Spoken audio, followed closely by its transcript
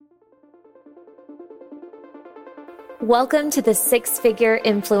Welcome to the Six Figure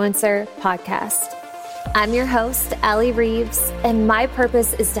Influencer Podcast. I'm your host, Allie Reeves, and my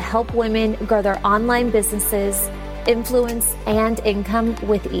purpose is to help women grow their online businesses, influence, and income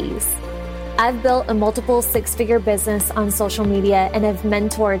with ease. I've built a multiple six-figure business on social media and have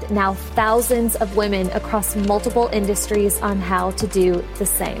mentored now thousands of women across multiple industries on how to do the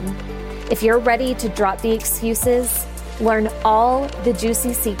same. If you're ready to drop the excuses, learn all the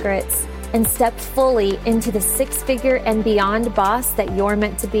juicy secrets, and step fully into the six-figure and beyond boss that you're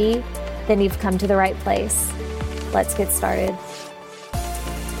meant to be, then you've come to the right place. Let's get started.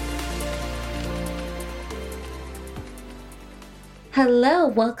 Hello,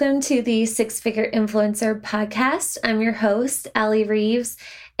 welcome to the Six Figure Influencer Podcast. I'm your host, Allie Reeves,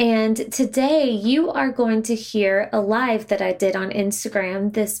 and today you are going to hear a live that I did on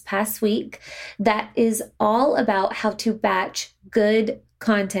Instagram this past week that is all about how to batch good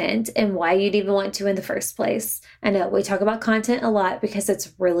content and why you'd even want to in the first place. I know we talk about content a lot because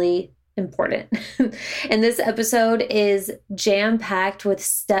it's really important. And this episode is jam-packed with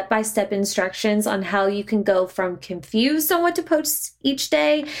step-by-step instructions on how you can go from confused on what to post each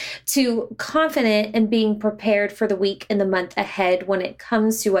day to confident and being prepared for the week and the month ahead when it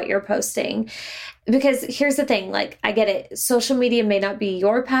comes to what you're posting. Because here's the thing, I get it. Social media may not be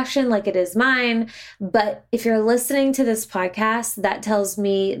your passion like it is mine, but if you're listening to this podcast, that tells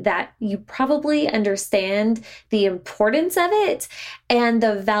me that you probably understand the importance of it and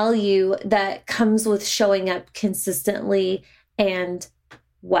the value that comes with showing up consistently and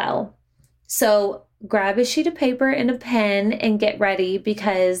well. So grab a sheet of paper and a pen and get ready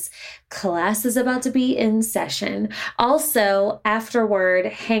because class is about to be in session. Also, afterward,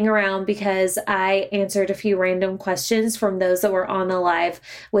 hang around because I answered a few random questions from those that were on the live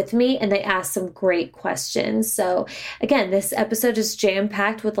with me, and they asked some great questions. So again, this episode is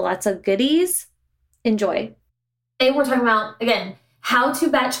jam-packed with lots of goodies. Enjoy. Today we're talking about, again, how to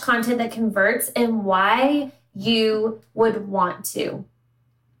batch content that converts and why you would want to.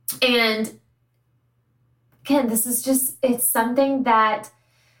 And again, this is it's something that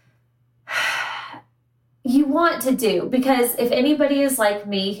you want to do because if anybody is like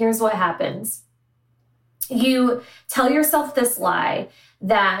me, here's what happens. You tell yourself this lie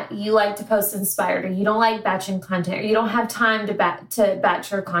that you like to post inspired, or you don't like batching content, or you don't have time to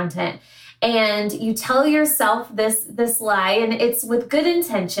batch your content. And you tell yourself this lie, and it's with good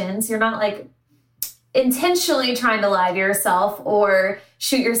intentions. You're not intentionally trying to lie to yourself or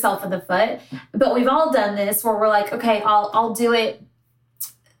shoot yourself in the foot. But we've all done this where we're like, okay, I'll do it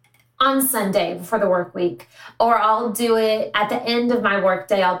on Sunday before the work week, or I'll do it at the end of my work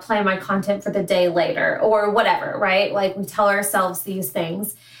day. I'll plan my content for the day later or whatever, right? We tell ourselves these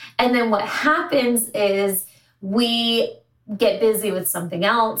things. And then what happens is we get busy with something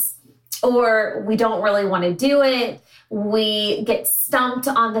else, or we don't really want to do it. We get stumped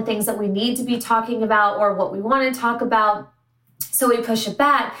on the things that we need to be talking about or what we want to talk about. So we push it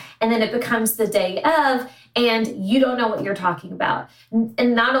back, and then it becomes the day of, and you don't know what you're talking about.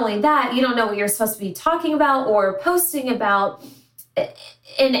 And not only that, you don't know what you're supposed to be talking about or posting about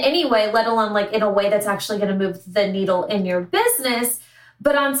in any way, let alone in a way that's actually going to move the needle in your business.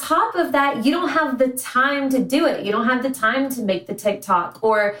 But on top of that, you don't have the time to do it. You don't have the time to make the TikTok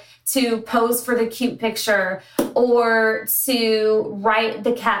or to pose for the cute picture or to write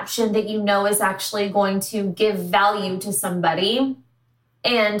the caption that you know is actually going to give value to somebody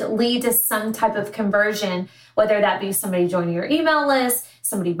and lead to some type of conversion, whether that be somebody joining your email list,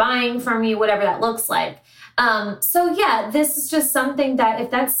 somebody buying from you, whatever that looks like. So yeah, this is just something that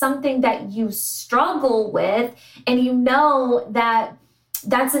if that's something that you struggle with and you know that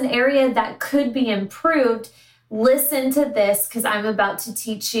that's an area that could be improved, listen to this because I'm about to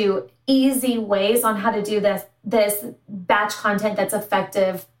teach you easy ways on how to do this batch content that's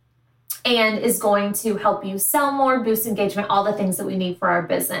effective and is going to help you sell more, boost engagement, all the things that we need for our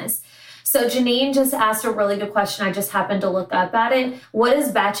business. So Janine just asked a really good question. I just happened to look up at it. What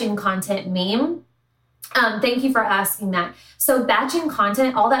does batching content mean? Thank you for asking that. So batching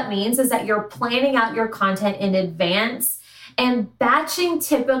content, all that means is that you're planning out your content in advance. And batching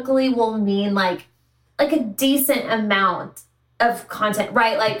typically will mean like a decent amount of content,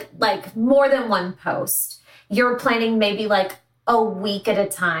 right? Like more than one post. You're planning maybe a week at a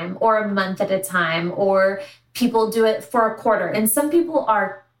time or a month at a time, or people do it for a quarter. And some people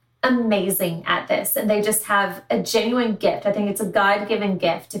are amazing at this and they just have a genuine gift. I think it's a God-given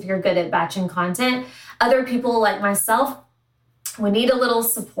gift if you're good at batching content. Other people like myself, we need a little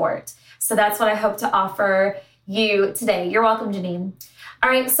support. So that's what I hope to offer you today. You're welcome, Janine. All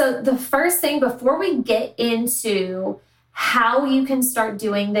right, so the first thing before we get into how you can start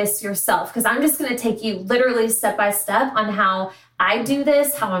doing this yourself, because I'm just going to take you literally step by step on how I do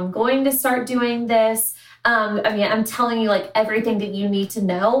this, how I'm going to start doing this. I'm telling you like everything that you need to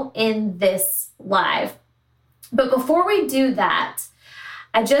know in this live. But before we do that,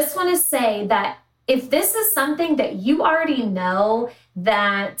 I just want to say that if this is something that you already know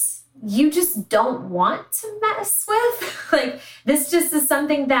that you just don't want to mess with, like this just is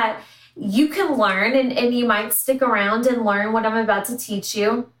something that you can learn and you might stick around and learn what I'm about to teach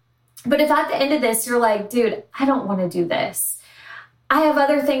you. But if at the end of this, you're like, dude, I don't want to do this. I have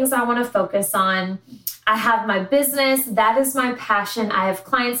other things I want to focus on. I have my business. That is my passion. I have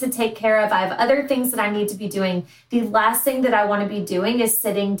clients to take care of. I have other things that I need to be doing. The last thing that I want to be doing is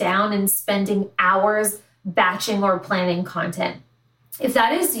sitting down and spending hours batching or planning content. If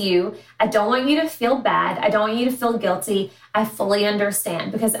that is you, I don't want you to feel bad. I don't want you to feel guilty. I fully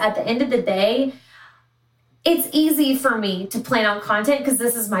understand, because at the end of the day, it's easy for me to plan out content because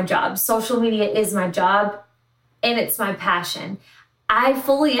this is my job. Social media is my job and it's my passion. I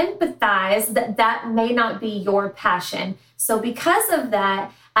fully empathize that that may not be your passion. So because of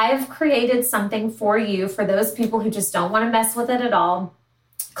that, I have created something for you, for those people who just don't want to mess with it at all,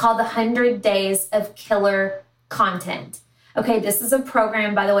 called the 100 Days of Killer Content. Okay, this is a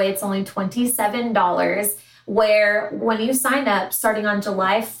program, by the way, it's only $27, where when you sign up, starting on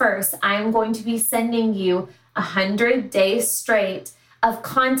July 1st, I'm going to be sending you 100 days straight of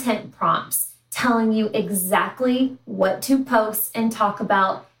content prompts telling you exactly what to post and talk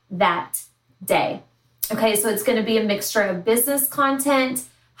about that day. Okay, so it's going to be a mixture of business content,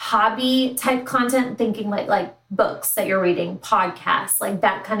 hobby type content, thinking like books that you're reading, podcasts, like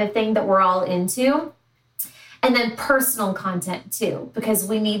that kind of thing that we're all into. And then personal content too, because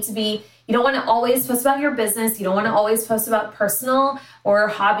we need to be, you don't want to always post about your business. You don't want to always post about personal or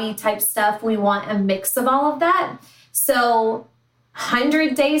hobby type stuff. We want a mix of all of that. So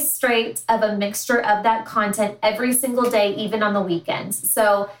 100 days straight of a mixture of that content every single day, even on the weekends.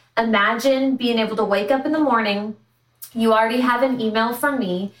 So imagine being able to wake up in the morning, you already have an email from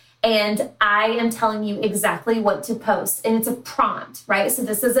me, and I am telling you exactly what to post. And it's a prompt, right? So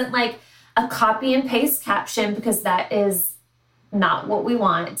this isn't like a copy and paste caption, because that is not what we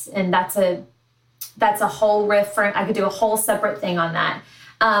want. And that's a whole riff for, I could do a whole separate thing on that.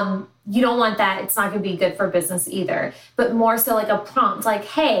 You don't want that. It's not going to be good for business either, but more so like a prompt, like,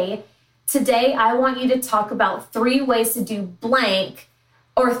 hey, today I want you to talk about 3 ways to do blank,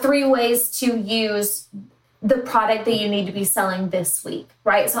 or 3 ways to use the product that you need to be selling this week,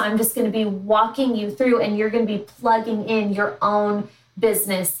 right? So I'm just going to be walking you through, and you're going to be plugging in your own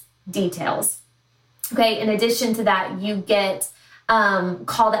business details. Okay. In addition to that, you get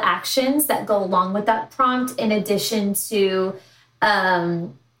call to actions that go along with that prompt, in addition to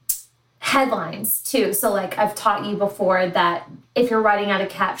headlines too. So like I've taught you before that if you're writing out a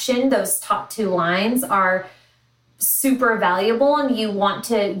caption, those top 2 lines are super valuable, and you want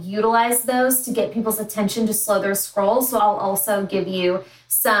to utilize those to get people's attention to slow their scroll. So I'll also give you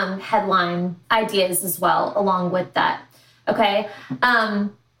some headline ideas as well along with that. Okay.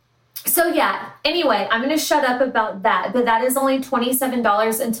 So yeah, anyway, I'm going to shut up about that, but that is only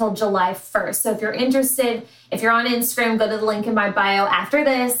 $27 until July 1st. So if you're interested, if you're on Instagram, go to the link in my bio after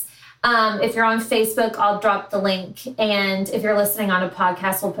this. If you're on Facebook, I'll drop the link. And if you're listening on a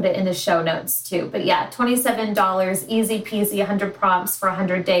podcast, we'll put it in the show notes too. But yeah, $27, easy peasy, 100 prompts for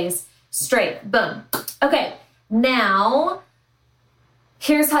 100 days straight. Boom. Okay, now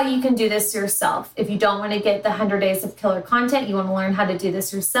here's how you can do this yourself. If you don't want to get the 100 days of killer content, you want to learn how to do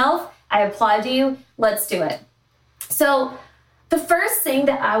this yourself, I applaud you. Let's do it. So the first thing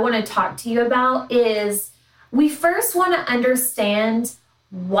that I want to talk to you about is we first want to understand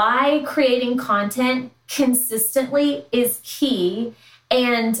why creating content consistently is key,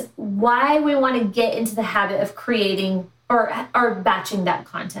 and why we want to get into the habit of creating or batching that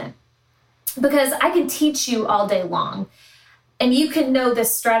content. Because I can teach you all day long and you can know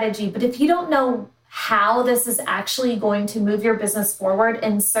this strategy, but if you don't know how this is actually going to move your business forward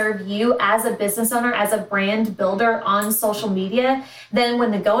and serve you as a business owner, as a brand builder on social media, then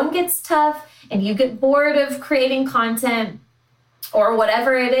when the going gets tough and you get bored of creating content or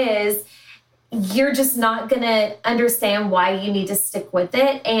whatever it is, you're just not going to understand why you need to stick with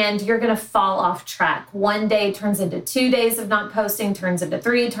it, and you're going to fall off track. One day turns into 2 days of not posting, turns into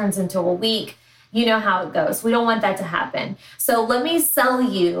 3, turns into a week. You know how it goes. We don't want that to happen. So let me sell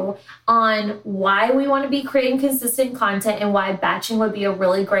you on why we want to be creating consistent content, and why batching would be a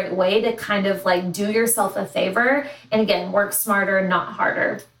really great way to kind of like do yourself a favor. And again, work smarter, not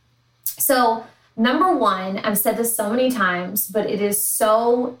harder. So number 1, I've said this so many times, but it is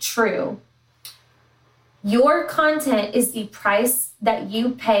so true. Your content is the price that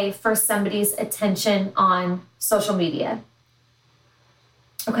you pay for somebody's attention on social media.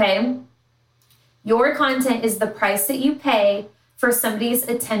 Okay? Your content is the price that you pay for somebody's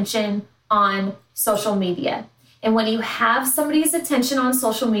attention on social media. And when you have somebody's attention on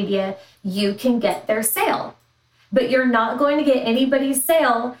social media, you can get their sale. But you're not going to get anybody's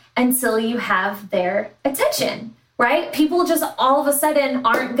sale until you have their attention, right? People just all of a sudden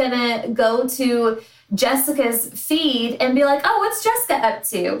aren't going to go to Jessica's feed and be like, oh, what's Jessica up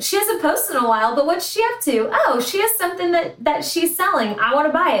to? She hasn't posted in a while, but what's she up to? Oh, she has something that she's selling. I want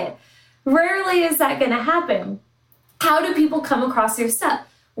to buy it. Rarely is that going to happen. How do people come across your stuff?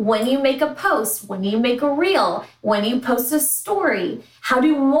 When you make a post, when you make a reel, when you post a story. How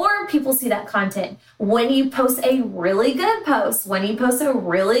do more people see that content? When you post a really good post, when you post a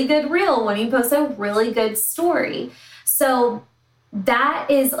really good reel, when you post a really good story. So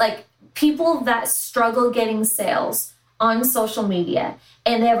that is like people that struggle getting sales on social media,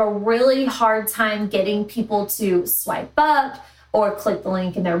 and they have a really hard time getting people to swipe up or click the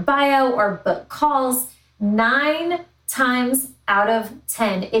link in their bio or book calls. 9 times out of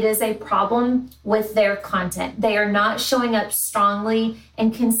 10, it is a problem with their content. They are not showing up strongly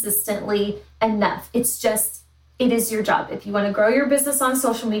and consistently enough. It is your job. If you want to grow your business on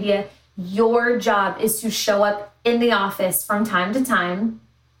social media, your job is to show up in the office from time to time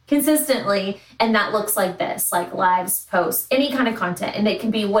consistently. And that looks like this, like lives, posts, any kind of content. And it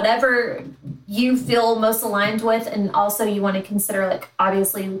can be whatever you feel most aligned with. And also you want to consider, like,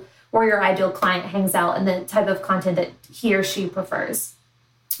 obviously where your ideal client hangs out and the type of content that he or she prefers.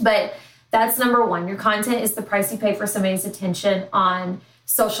 But that's number one. Your content is the price you pay for somebody's attention on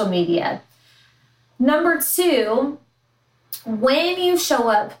social media. Number two, when you show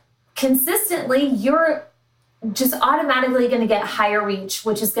up consistently, you're just automatically going to get higher reach,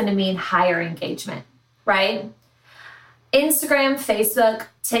 which is going to mean higher engagement, right? Instagram, Facebook,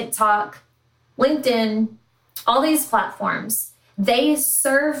 TikTok, LinkedIn, all these platforms, they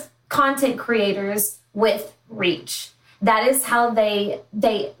serve content creators with reach. That is how they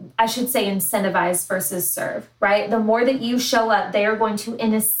I should say incentivize versus serve, right? The more that you show up, they are going to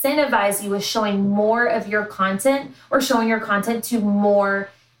incentivize you with showing more of your content or showing your content to more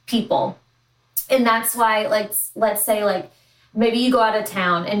people. And that's why, like, let's say, like, maybe you go out of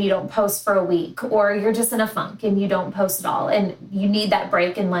town and you don't post for a week, or you're just in a funk and you don't post at all and you need that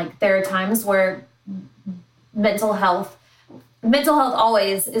break. And like, there are times where mental health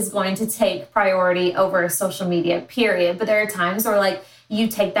always is going to take priority over social media, period. But there are times where, like, you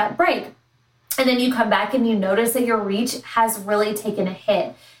take that break and then you come back and you notice that your reach has really taken a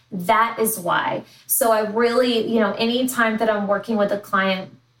hit. That is why. So I really, anytime that I'm working with a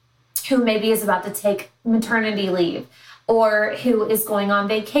client who maybe is about to take maternity leave or who is going on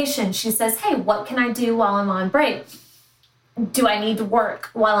vacation, she says, hey, what can I do while I'm on break? Do I need to work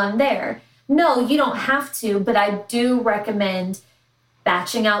while I'm there? No, you don't have to, but I do recommend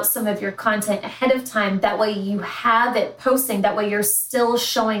batching out some of your content ahead of time. That way you have it posting. That way you're still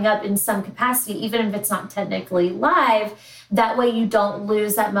showing up in some capacity, even if it's not technically live. That way you don't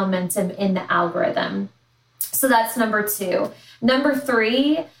lose that momentum in the algorithm. So that's number two. Number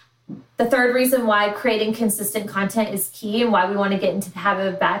three, the third reason why creating consistent content is key and why we want to get into the habit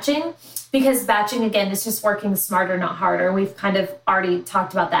of batching, because batching, again, is just working smarter, not harder. We've kind of already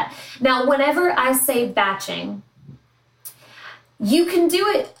talked about that. Now, whenever I say batching, you can do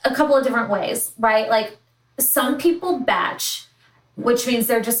it a couple of different ways, right? Like, some people batch, which means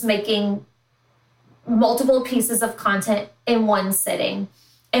they're just making multiple pieces of content in one sitting.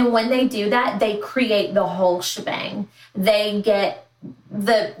 And when they do that, they create the whole shebang. They get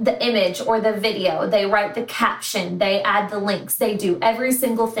the image or the video, they write the caption, they add the links, they do every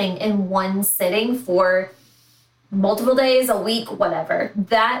single thing in one sitting for multiple days, a week, whatever.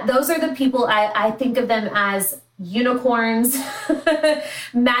 Those are the people I think of them as unicorns,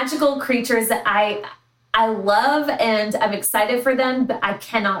 magical creatures that I love and I'm excited for them, but I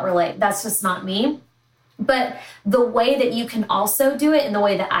cannot relate. That's just not me. But the way that you can also do it and the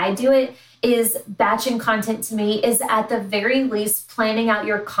way that I do it is batching content to me is at the very least planning out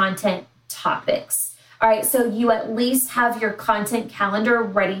your content topics. All right, so you at least have your content calendar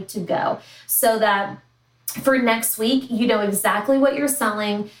ready to go so that for next week, you know exactly what you're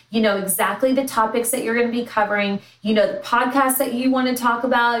selling, you know exactly the topics that you're going to be covering, you know the podcasts that you want to talk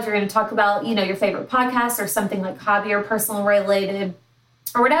about, if you're going to talk about, your favorite podcast or something like hobby or personal related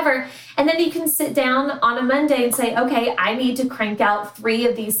or whatever. And then you can sit down on a Monday and say, okay, I need to crank out 3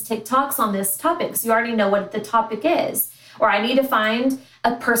 of these TikToks on this topic. So you already know what the topic is. Or I need to find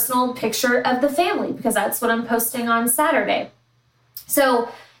a personal picture of the family because that's what I'm posting on Saturday. So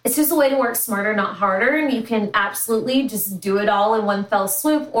It's just a way to work smarter, not harder. And you can absolutely just do it all in one fell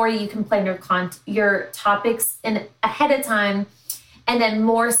swoop, or you can plan your topics in ahead of time, and then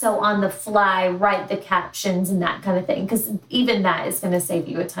more so on the fly, write the captions and that kind of thing, because even that is going to save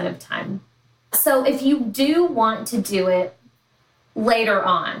you a ton of time. So if you do want to do it later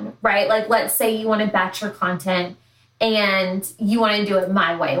on, right? Like, let's say you want to batch your content and you want to do it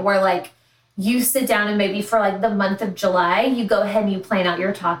my way, where like you sit down and maybe for like the month of July, you go ahead and you plan out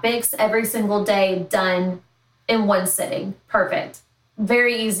your topics every single day, done in one sitting. Perfect.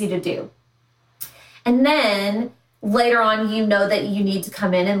 Very easy to do. And then later on, you know that you need to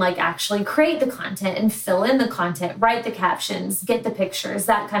come in and like actually create the content and fill in the content, write the captions, get the pictures,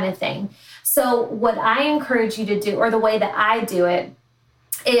 that kind of thing. So what I encourage you to do, or the way that I do it,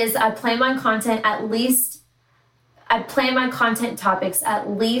 is I plan my content topics at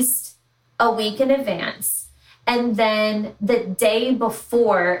least a week in advance. And then the day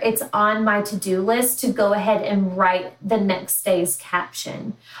before, it's on my to-do list to go ahead and write the next day's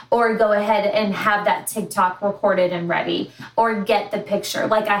caption, or go ahead and have that TikTok recorded and ready, or get the picture.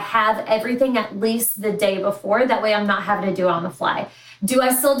 Like, I have everything at least the day before. That way I'm not having to do it on the fly. Do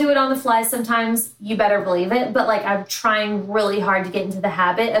I still do it on the fly sometimes? You better believe it. But like, I'm trying really hard to get into the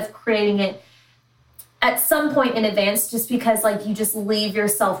habit of creating it at some point in advance, just because like you just leave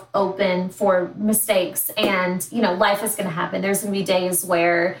yourself open for mistakes, and you know, life is going to happen. There's going to be days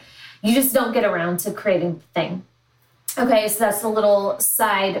where you just don't get around to creating the thing. Okay, so that's a little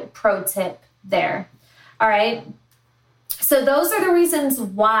side pro tip there. All right. So those are the reasons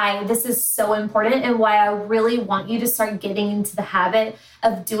why this is so important, and why I really want you to start getting into the habit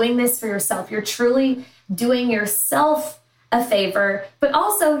of doing this for yourself. You're truly doing yourself a favor, but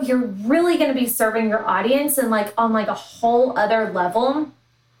also you're really going to be serving your audience and like on like a whole other level,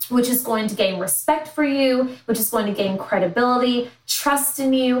 which is going to gain respect for you, which is going to gain credibility, trust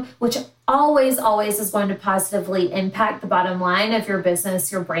in you, which always is going to positively impact the bottom line of your business,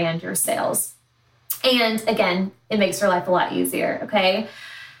 your brand, your sales. And again, it makes your life a lot easier. Okay.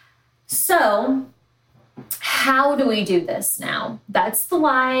 So how do we do this now? That's the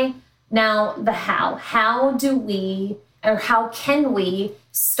why. Now the how. How can we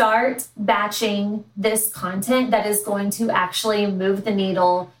start batching this content that is going to actually move the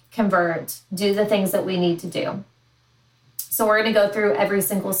needle, convert, do the things that we need to do? So we're going to go through every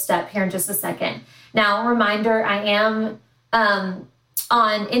single step here in just a second. Now, a reminder, I am on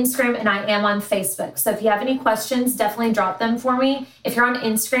Instagram and I am on Facebook. So if you have any questions, definitely drop them for me. If you're on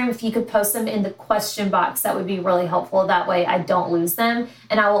Instagram, if you could post them in the question box, that would be really helpful. That way I don't lose them,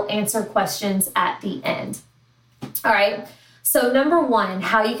 and I will answer questions at the end. All right. So number one,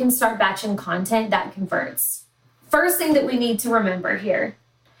 how you can start batching content that converts. First thing that we need to remember here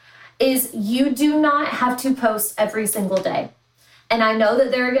is you do not have to post every single day. And I know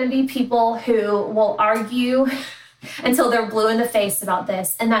that there are going to be people who will argue until they're blue in the face about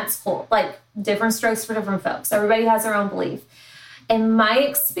this. And that's cool. Like, different strokes for different folks. Everybody has their own belief. In my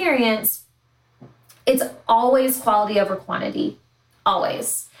experience, it's always quality over quantity.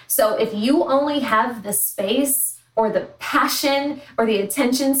 Always. So if you only have the space or the passion or the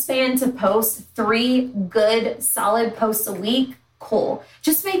attention span to post 3 good, solid posts a week, cool.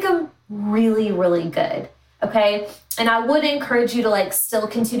 Just make them really, really good. Okay. And I would encourage you to like still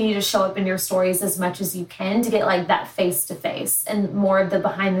continue to show up in your stories as much as you can to get like that face to face and more of the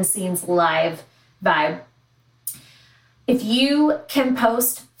behind the scenes live vibe. If you can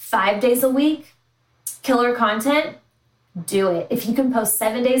post 5 days a week, killer content, do it. If you can post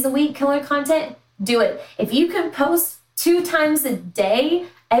 7 days a week, killer content, do it. If you can post 2 times a day,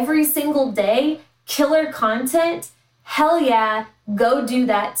 every single day, killer content, hell yeah, go do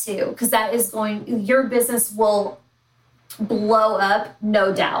that too. Because that is your business will blow up,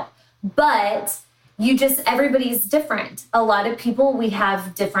 no doubt. But everybody's different. A lot of people, we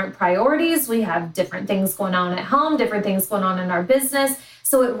have different priorities. We have different things going on at home, different things going on in our business.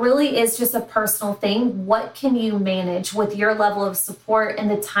 So it really is just a personal thing. What can you manage with your level of support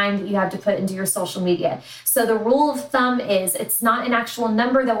and the time that you have to put into your social media? So the rule of thumb is it's not an actual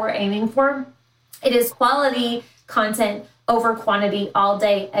number that we're aiming for. It is quality content over quantity all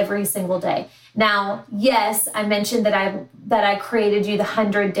day, every single day. Now, yes, I mentioned that I created you the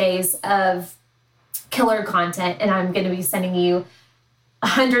 100 days of killer content, and I'm going to be sending you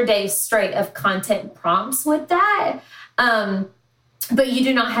 100 days straight of content prompts with that. But you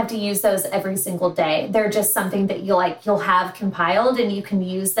do not have to use those every single day. They're just something that you'll have compiled, and you can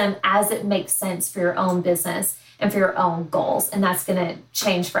use them as it makes sense for your own business and for your own goals. And that's going to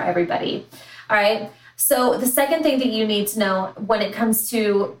change for everybody. All right. So the second thing that you need to know when it comes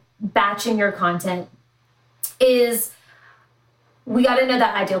to batching your content is we got to know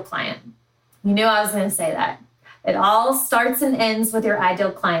that ideal client. You knew I was going to say that. It all starts and ends with your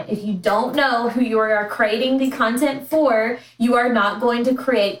ideal client. If you don't know who you are creating the content for, you are not going to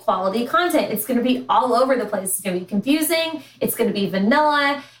create quality content. It's going to be all over the place. It's going to be confusing. It's going to be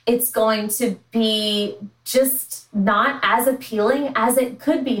vanilla. It's going to be just not as appealing as it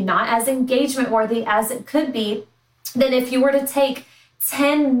could be, not as engagement worthy as it could be. Then if you were to take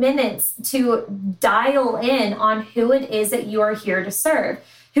 10 minutes to dial in on who it is that you are here to serve,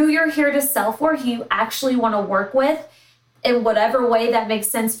 who you're here to sell for, who you actually want to work with in whatever way that makes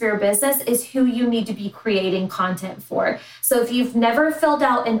sense for your business, is who you need to be creating content for. So if you've never filled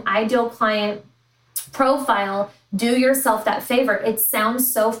out an ideal client profile, do yourself that favor. It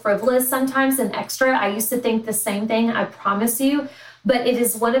sounds so frivolous sometimes and extra. I used to think the same thing, I promise you, but it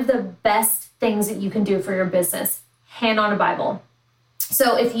is one of the best things that you can do for your business. Hand on a Bible.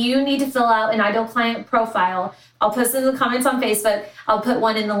 So if you need to fill out an ideal client profile, I'll post it in the comments on Facebook. I'll put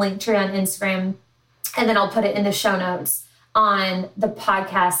one in the link tree on Instagram, and then I'll put it in the show notes on the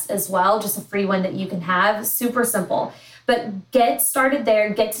podcast as well. Just a free one that you can have. Super simple. But get started there.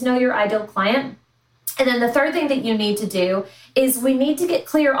 Get to know your ideal client. And then the third thing that you need to do is we need to get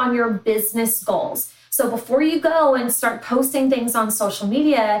clear on your business goals. So before you go and start posting things on social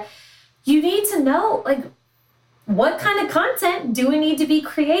media, you need to know, like, what kind of content do we need to be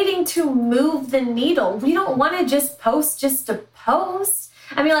creating to move the needle? We don't want to just post just to post.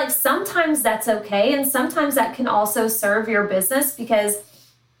 I mean, like, sometimes that's okay. And sometimes that can also serve your business because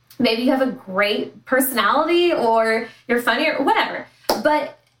maybe you have a great personality or you're funny or whatever.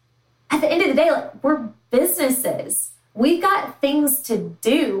 But at the end of the day, like, we're businesses. We've got things to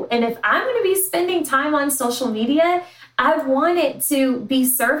do. And if I'm going to be spending time on social media, I want it to be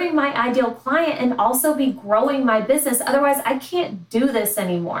serving my ideal client and also be growing my business. Otherwise, I can't do this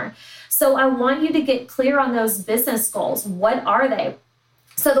anymore. So I want you to get clear on those business goals. What are they?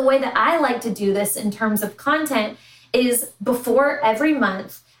 So the way that I like to do this in terms of content is before every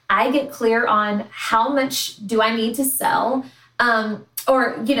month, I get clear on how much do I need to sell.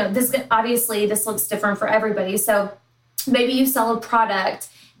 Or, you know, this obviously this looks different for everybody. So maybe you sell a product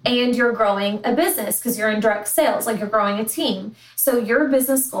and you're growing a business because you're in direct sales, like you're growing a team. So your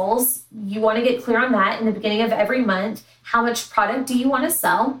business goals, you want to get clear on that in the beginning of every month. How much product do you want to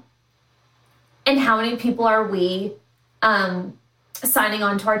sell? And how many people are we signing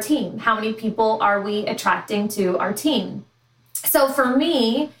on to our team? How many people are we attracting to our team? So for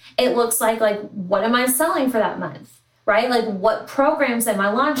me, it looks like what am I selling for that month? Right? Like, what programs am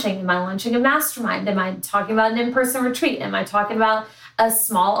I launching? Am I launching a mastermind? Am I talking about an in-person retreat? Am I talking about a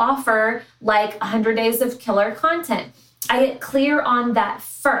small offer like 100 days of killer content? I get clear on that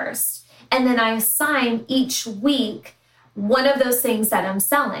first. And then I assign each week one of those things that I'm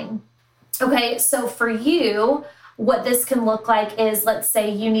selling. Okay, so for you, what this can look like is, let's say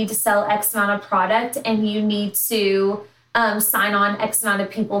you need to sell X amount of product and you need to sign on X amount of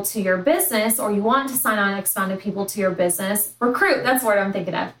people to your business, or you want to sign on X amount of people to your business. Recruit, that's the word I'm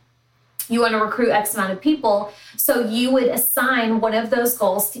thinking of. You want to recruit X amount of people. So you would assign one of those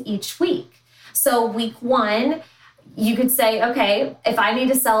goals to each week. So week one, you could say, okay, if I need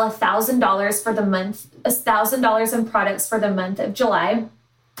to sell $1,000 for the month, $1,000 in products for the month of July,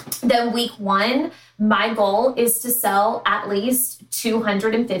 then week one, my goal is to sell at least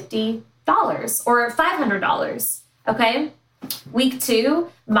 $250 or $500. Okay. Week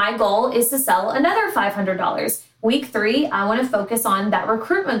two, my goal is to sell another $500. Week three, I want to focus on that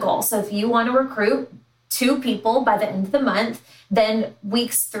recruitment goal. So if you want to recruit 2 people by the end of the month, then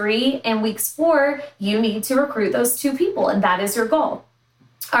weeks 3 and weeks 4, you need to recruit those 2 people. And that is your goal.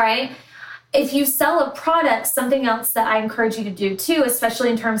 All right. If you sell a product, something else that I encourage you to do too,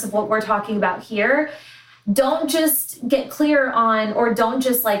 especially in terms of what we're talking about here, don't just get clear on, or don't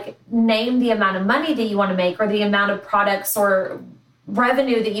just name the amount of money that you want to make or the amount of products or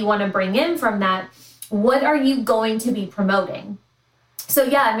revenue that you want to bring in from that. What are you going to be promoting? So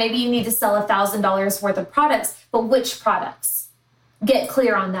yeah, maybe you need to sell $1,000 worth of products, but which products? Get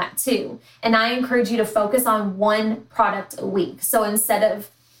clear on that too. And I encourage you to focus on 1 product a week. So instead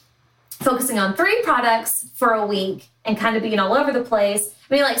of focusing on 3 products for a week and kind of being all over the place,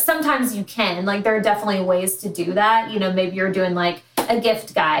 I mean, sometimes you can, there are definitely ways to do that. You know, maybe you're doing a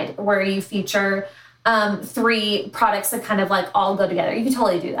gift guide where you feature 3 products that kind of all go together. You can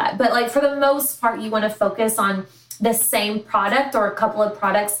totally do that. But for the most part, you want to focus on the same product or a couple of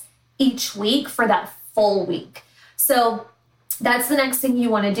products each week for that full week. So that's the next thing you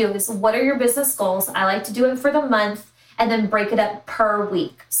want to do is, what are your business goals? I like to do it for the month. and then break it up per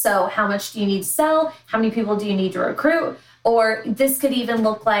week. So how much do you need to sell? How many people do you need to recruit? Or this could even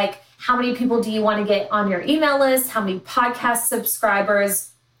look like, how many people do you want to get on your email list? How many podcast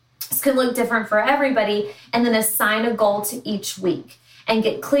subscribers? This could look different for everybody. And then assign a goal to each week and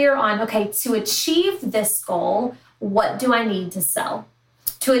get clear on, okay, to achieve this goal, what do I need to sell?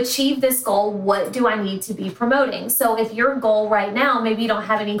 To achieve this goal, what do I need to be promoting? So if your goal right now, maybe you don't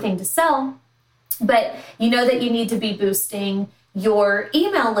have anything to sell, but you know that you need to be boosting your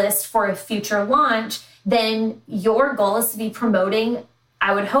email list for a future launch, then your goal is to be promoting,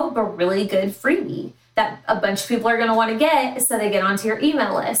 I would hope, a really good freebie that a bunch of people are going to want to get so they get onto your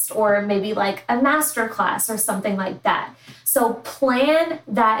email list, or maybe like a masterclass or something like that. So plan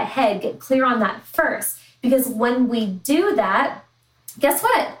that ahead, get clear on that first, because when we do that, guess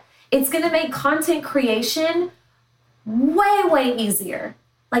what? It's going to make content creation way, way easier,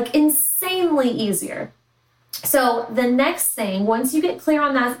 like insanely easier. So the next thing, once you get clear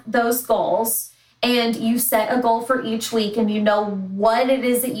on those goals, and you set a goal for each week, and you know what it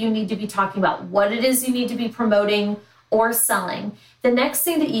is that you need to be talking about, what it is you need to be promoting or selling, the next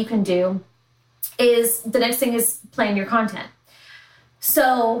thing that you can do is, plan your content.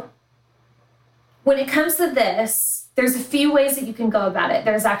 So when it comes to this, there's a few ways that you can go about it.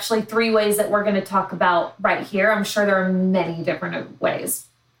 There's actually 3 ways that we're going to talk about right here. I'm sure there are many different ways,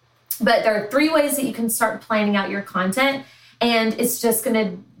 but there are 3 ways that you can start planning out your content, and it's just going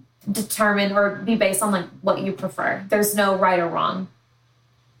to determine or be based on like what you prefer. There's no right or wrong.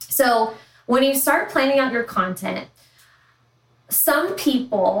 So when you start planning out your content, some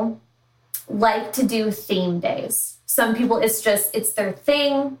people like to do theme days. Some people, it's their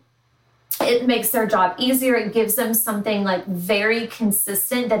thing. It makes their job easier. It gives them something like very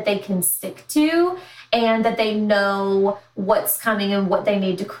consistent that they can stick to, and that they know what's coming and what they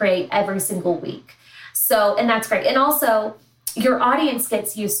need to create every single week. So, and that's great. And also, your audience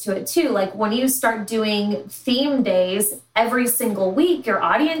gets used to it too. Like when you start doing theme days every single week, your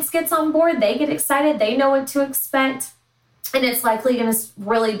audience gets on board, they get excited, they know what to expect, and it's likely going to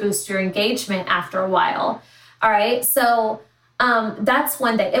really boost your engagement after a while. All right. So that's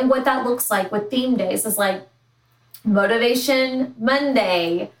one day. And what that looks like with theme days is like Motivation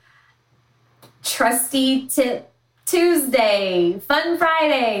Monday, Trusty Tip Tuesday, Fun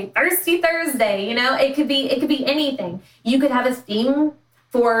Friday, Thirsty Thursday. You know, it could be anything. You could have a theme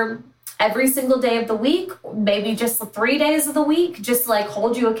for every single day of the week, maybe just 3 days of the week, just like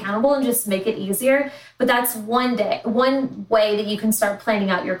hold you accountable and just make it easier. But that's one way that you can start planning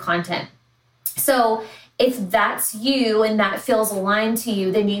out your content. So if that's you and that feels aligned to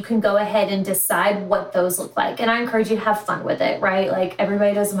you, then you can go ahead and decide what those look like. And I encourage you to have fun with it, right? Like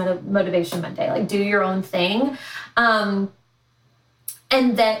everybody does Motivation Monday, like do your own thing. And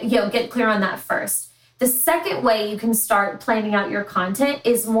then, get clear on that first. The second way you can start planning out your content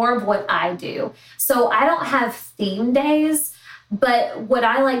is more of what I do. So I don't have theme days, but what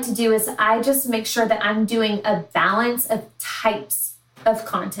I like to do is I just make sure that I'm doing a balance of types of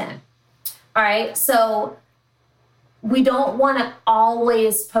content. All right. So we don't want to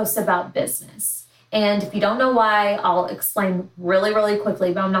always post about business. And if you don't know why, I'll explain really, really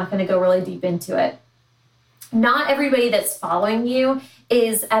quickly, but I'm not going to go really deep into it. Not everybody that's following you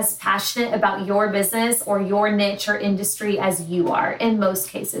is as passionate about your business or your niche or industry as you are in most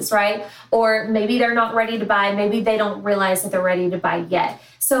cases, right? Or maybe they're not ready to buy. Maybe they don't realize that they're ready to buy yet.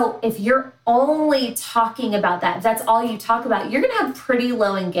 So if you're only talking about that, if that's all you talk about, you're going to have pretty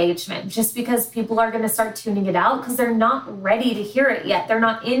low engagement just because people are going to start tuning it out because they're not ready to hear it yet. They're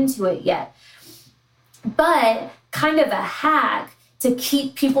not into it yet. But kind of a hack to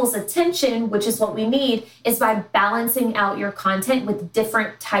keep people's attention, which is what we need, is by balancing out your content with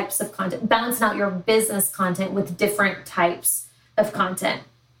different types of content, balancing out your business content with different types of content.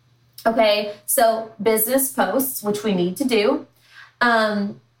 Okay, so business posts, which we need to do,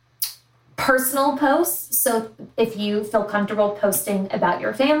 personal posts. So if you feel comfortable posting about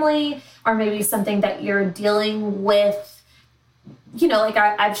your family or maybe something that you're dealing with, like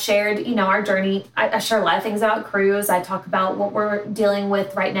I've shared, our journey. I share a lot of things about Cruise. I talk about what we're dealing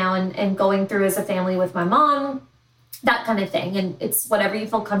with right now and going through as a family with my mom, that kind of thing. And it's whatever you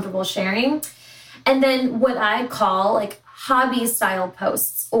feel comfortable sharing. And then what I call like hobby style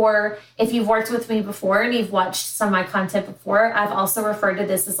posts, or if you've worked with me before and you've watched some of my content before, I've also referred to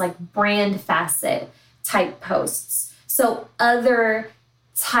this as like brand facet type posts. So other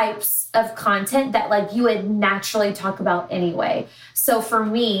types of content that like you would naturally talk about anyway. So for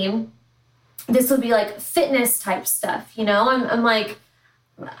me, this would be like fitness type stuff.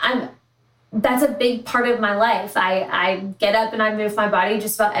 I'm that's a big part of my life. I get up and I move my body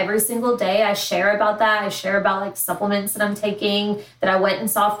just about every single day. I share about that. I share about like supplements that I'm taking, that I went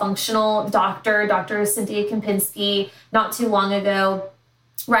and saw a functional doctor, Dr. Cynthia Kempinski, not too long ago,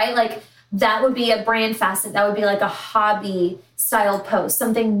 right? Like that would be a brand facet. That would be like a hobby style post,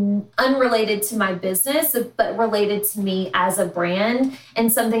 something unrelated to my business, but related to me as a brand,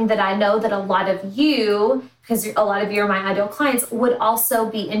 and something that I know that a lot of you, because a lot of you are my ideal clients, would also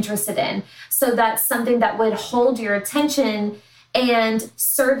be interested in. So that's something that would hold your attention and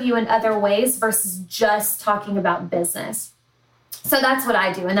serve you in other ways versus just talking about business. So that's what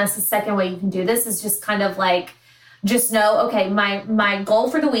I do. And that's the second way you can do this, is just kind of like, just know, okay, my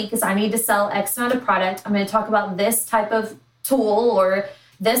goal for the week is I need to sell X amount of product. I'm going to talk about this type of tool or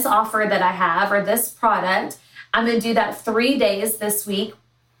this offer that I have or this product. I'm going to do that 3 days this week.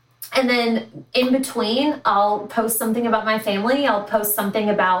 And then in between, I'll post something about my family. I'll post something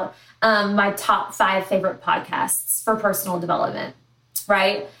about my top 5 favorite podcasts for personal development,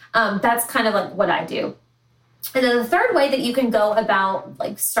 right? That's kind of like what I do. And then the third way that you can go about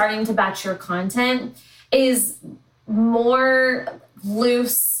like starting to batch your content is more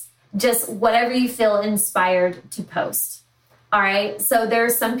loose, just whatever you feel inspired to post. All right. So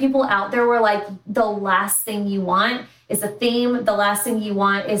there's some people out there where like the last thing you want is a theme. The last thing you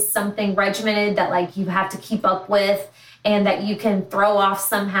want is something regimented that like you have to keep up with and that you can throw off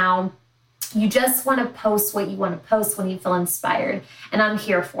somehow. You just want to post what you want to post when you feel inspired. And I'm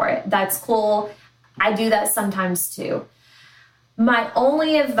here for it. That's cool. I do that sometimes too. My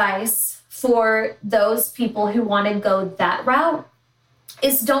only advice for those people who want to go that route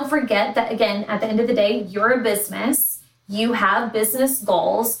is don't forget that, again, at the end of the day, you're a business. You have business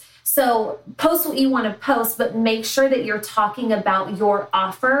goals. So post what you want to post, but make sure that you're talking about your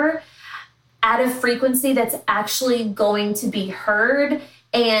offer at a frequency that's actually going to be heard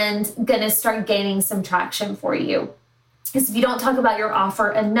and going to start gaining some traction for you. Because if you don't talk about your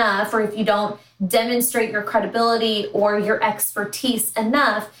offer enough, or if you don't demonstrate your credibility or your expertise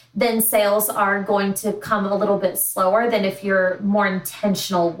enough, then sales are going to come a little bit slower than if you're more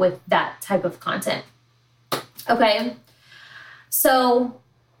intentional with that type of content. Okay. So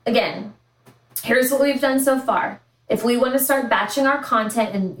again, here's what we've done so far. If we want to start batching our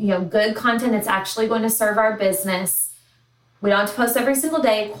content and, good content that's actually going to serve our business, we don't have to post every single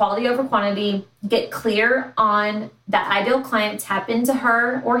day, quality over quantity, get clear on that ideal client, tap into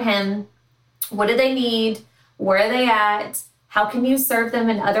her or him. What do they need? Where are they at? How can you serve them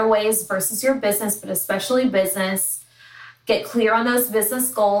in other ways versus your business, but especially business? Get clear on those business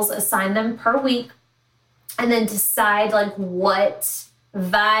goals, assign them per week, and then decide like what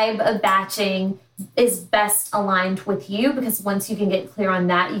vibe of batching is best aligned with you, because once you can get clear on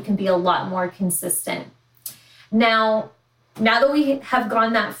that, you can be a lot more consistent. Now that we have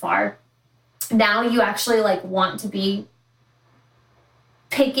gone that far, now you actually like want to be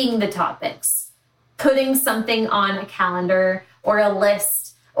picking the topics, putting something on a calendar or a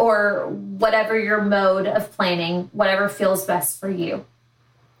list or whatever your mode of planning, whatever feels best for you.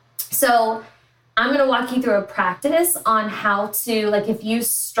 So I'm going to walk you through a practice on how to, like, if you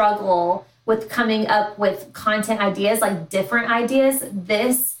struggle with coming up with content ideas, like different ideas,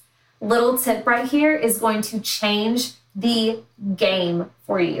 this little tip right here is going to change the game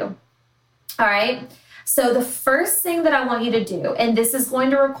for you. All right. So the first thing that I want you to do, and this is going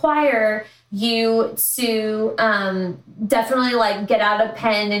to require you to definitely like get out a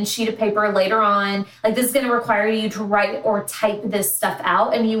pen and sheet of paper later on. Like this is going to require you to write or type this stuff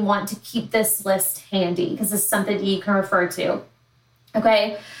out, and you want to keep this list handy because it's something that you can refer to.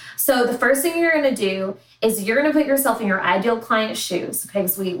 Okay. So the first thing you're going to do is you're going to put yourself in your ideal client's shoes. Okay.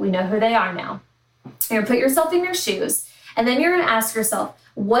 Because we know who they are now. You're going to put yourself in your shoes, and then you're going to ask yourself,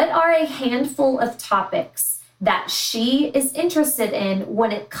 what are a handful of topics that she is interested in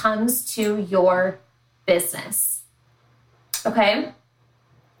when it comes to your business? Okay.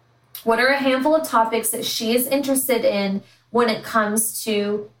 What are a handful of topics that she is interested in when it comes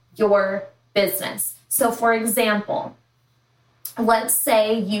to your business? So for example, let's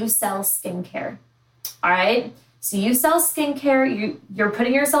say you sell skincare. All right. So you sell skincare, you're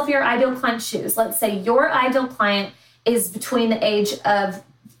putting yourself in your ideal client shoes. Let's say your ideal client is between the age of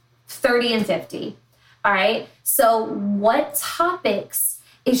 30 and 50. All right. So what topics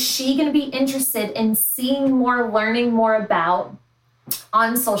is she going to be interested in seeing more, learning more about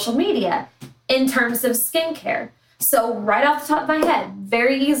on social media in terms of skincare? So right off the top of my head,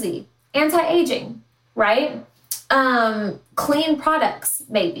 very easy. Anti-aging, right? Clean products,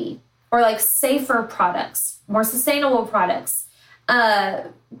 maybe, or like safer products, more sustainable products,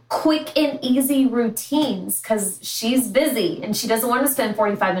 quick and easy routines because she's busy and she doesn't want to spend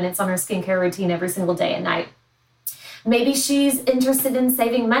 45 minutes on her skincare routine every single day and night. Maybe she's interested in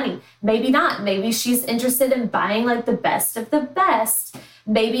saving money. Maybe not. Maybe she's interested in buying like the best of the best.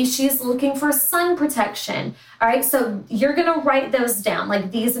 Maybe she's looking for sun protection. All right. So you're going to write those down,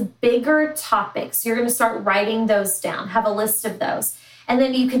 like these bigger topics. You're going to start writing those down, have a list of those. And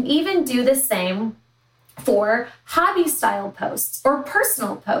then you can even do the same for hobby style posts or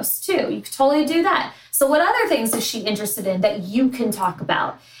personal posts too. You could totally do that. So what other things is she interested in that you can talk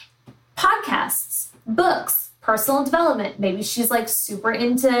about? Podcasts, books, personal development. Maybe she's like super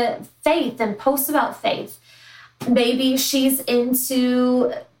into faith and posts about faith. Maybe she's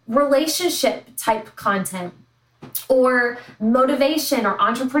into relationship type content or motivation or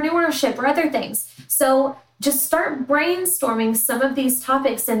entrepreneurship or other things. So just start brainstorming some of these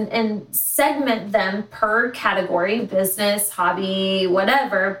topics and segment them per category, business, hobby,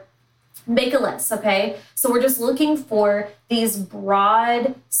 whatever. Make a list, okay? So we're just looking for these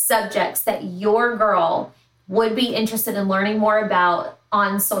broad subjects that your girl would be interested in learning more about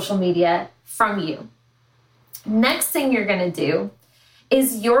on social media from you. Next thing you're going to do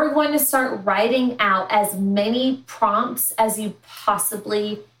is you're going to start writing out as many prompts as you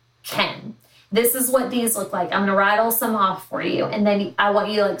possibly can. This is what these look like. I'm going to rattle some off for you. And then I want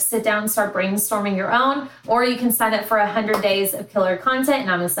you to like sit down and start brainstorming your own, or you can sign up for 100 days of killer content and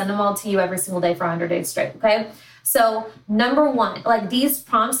I'm going to send them all to you every single day for 100 days straight. Okay. So number one, like these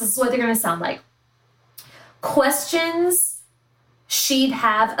prompts, this is what they're going to sound like. Questions she'd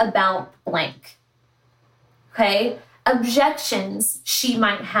have about blank. Okay. Objections she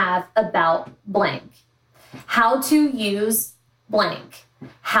might have about blank. How to use blank.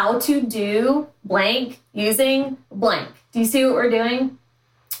 How to do blank using blank. Do you see what we're doing?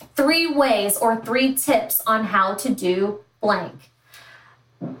 3 ways or 3 tips on how to do blank.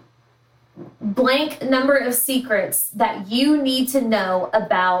 Blank number of secrets that you need to know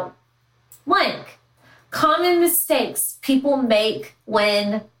about blank. Common mistakes people make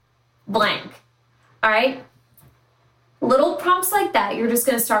when blank. All right? Little prompts like that, you're just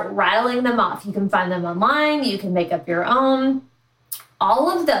going to start rattling them off. You can find them online. You can make up your own.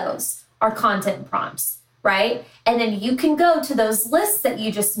 All of those are content prompts, right? And then you can go to those lists that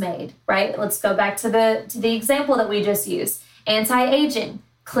you just made, right? Let's go back to the example that we just used. Anti-aging,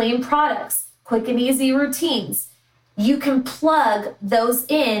 clean products, quick and easy routines. You can plug those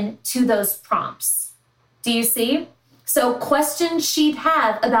in to those prompts. Do you see? So questions she'd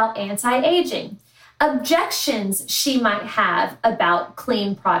have about anti-aging, objections she might have about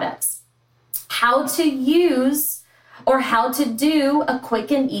clean products, how to use or how to do a quick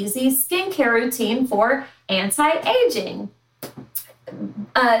and easy skincare routine for anti-aging.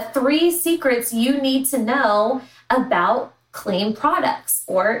 3 secrets you need to know about clean products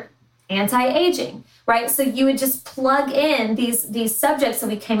or anti-aging, right? So you would just plug in these subjects that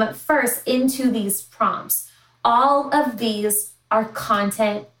we came up first into these prompts. All of these are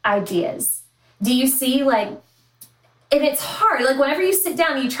content ideas. Do you see, like, and it's hard. Like whenever you sit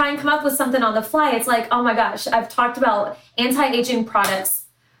down and you try and come up with something on the fly, it's like, oh my gosh, I've talked about anti-aging products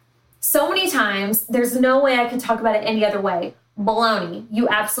so many times. There's no way I could talk about it any other way. Baloney. You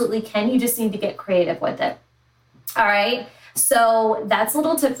absolutely can. You just need to get creative with it. All right. So that's a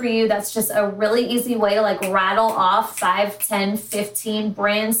little tip for you. That's just a really easy way to like rattle off 5, 10, 15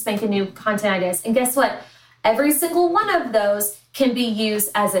 brand spanking new content ideas. And guess what? Every single one of those can be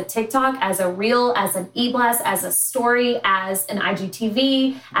used as a TikTok, as a reel, as an e-blast, as a story, as an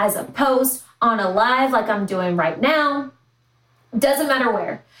IGTV, as a post, on a live like I'm doing right now. Doesn't matter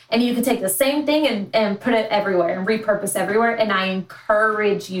where. And you can take the same thing and put it everywhere and repurpose everywhere. And I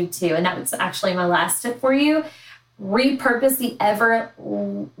encourage you to, and that was actually my last tip for you, repurpose the ever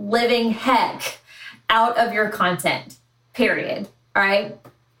living heck out of your content, period. All right.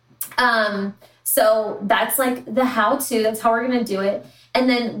 So that's like the how-to, that's how we're going to do it. And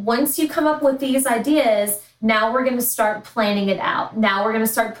then once you come up with these ideas, now we're going to start planning it out. Now we're going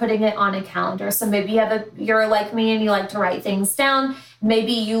to start putting it on a calendar. So maybe you're like me and you like to write things down.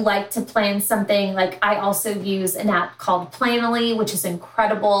 Maybe you like to plan something. Like I also use an app called Planoly, which is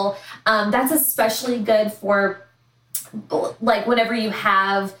incredible. That's especially good for like whenever you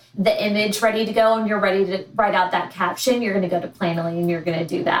have the image ready to go and you're ready to write out that caption, you're going to go to Planoly and you're going to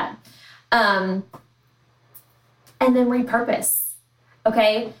do that. And then repurpose.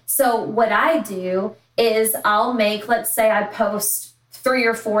 Okay. So what I do is I'll make, let's say I post 3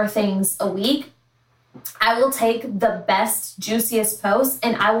 or 4 things a week. I will take the best, juiciest post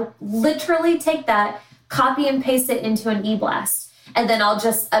and I will literally take that, copy and paste it into an e-blast. And then I'll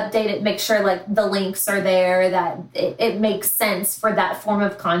just update it, make sure like the links are there, that it makes sense for that form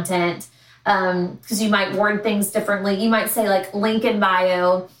of content. Because you might word things differently. You might say like link in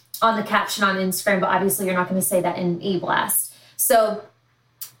bio on the caption on Instagram, but obviously you're not going to say that in eBlast. So,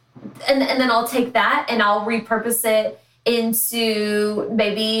 and then I'll take that and I'll repurpose it into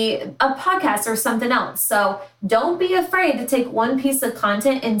maybe a podcast or something else. So don't be afraid to take one piece of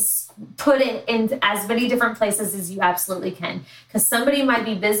content and put it in as many different places as you absolutely can. Because somebody might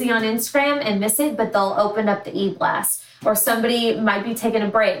be busy on Instagram and miss it, but they'll open up the eBlast. Or somebody might be taking a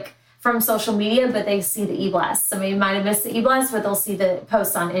break from social media, but they see the eBlast. Somebody might have missed the eBlast, but they'll see the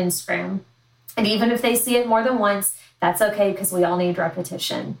post on Instagram. And even if they see it more than once, that's okay, because we all need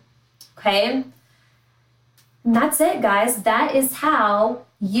repetition. Okay? And that's it, guys. That is how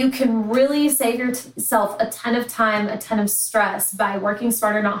you can really save yourself a ton of time, a ton of stress by working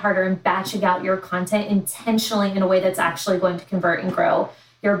smarter, not harder, and batching out your content intentionally in a way that's actually going to convert and grow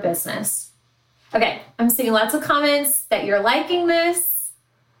your business. Okay, I'm seeing lots of comments that you're liking this.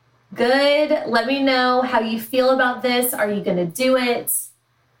 Good. Let me know how you feel about this. Are you going to do it?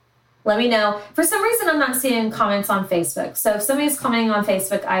 Let me know. For some reason, I'm not seeing comments on Facebook. So if somebody's commenting on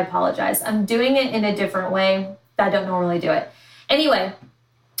Facebook, I apologize. I'm doing it in a different way. I don't normally do it. Anyway,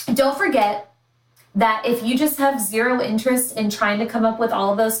 don't forget that if you just have zero interest in trying to come up with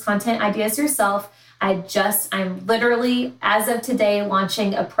all of those content ideas yourself, I'm literally, as of today,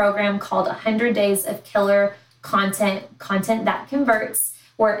 launching a program called 100 Days of Killer Content that Converts,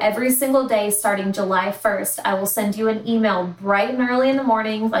 where every single day starting July 1st, I will send you an email bright and early in the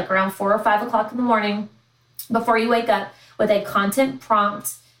morning, like around 4 or 5 o'clock in the morning, before you wake up, with a content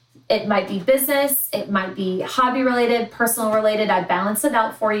prompt. It might be business, it might be hobby related, personal related. I balance it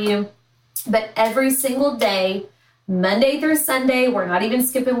out for you. But every single day, Monday through Sunday, we're not even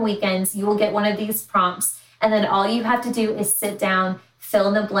skipping weekends, you will get one of these prompts. And then all you have to do is sit down, fill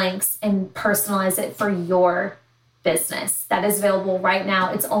in the blanks, and personalize it for your business. That is available right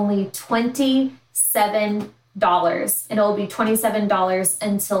now. It's only $27, and it will be $27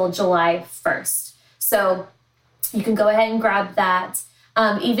 until July 1st. So you can go ahead and grab that.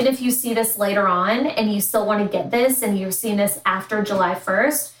 Even if you see this later on and you still want to get this and you're seeing this after July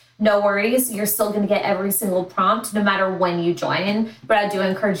 1st, no worries. You're still going to get every single prompt no matter when you join. But I do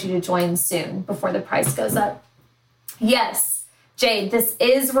encourage you to join soon before the price goes up. Yes, Jade, this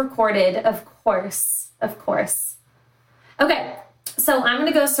is recorded, of course. Okay, so I'm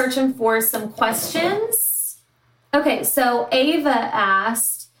going to go searching for some questions. Okay, so Ava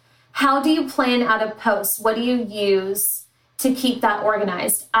asked, how do you plan out a post? What do you use to keep that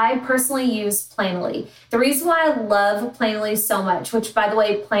organized? I personally use Planoly. The reason why I love Planoly so much, which by the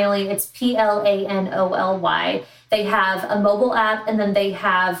way, Planoly, it's Planoly. They have a mobile app and then they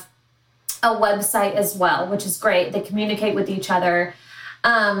have a website as well, which is great. They communicate with each other.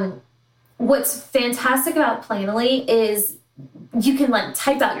 What's fantastic about Planoly is you can like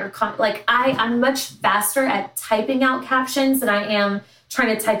type out your I'm much faster at typing out captions than I am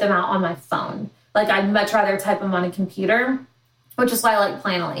trying to type them out on my phone. Like I'd much rather type them on a computer, which is why I like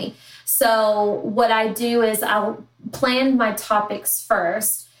Planoly. So what I do is I'll plan my topics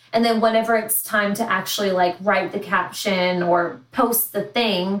first, and then whenever it's time to actually like write the caption or post the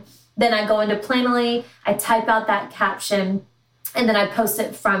thing, then I go into Planoly, I type out that caption, and then I post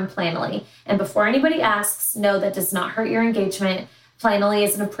it from Planoly. And before anybody asks, no, that does not hurt your engagement. Planoly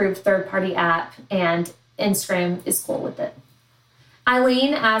is an approved third-party app, and Instagram is cool with it.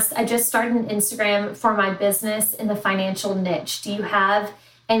 Eileen asked, I just started an Instagram for my business in the financial niche. Do you have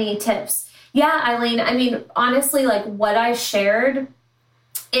any tips? Yeah, Eileen, I mean, honestly, like what I shared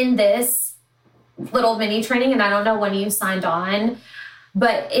in this little mini training, and I don't know when you signed on,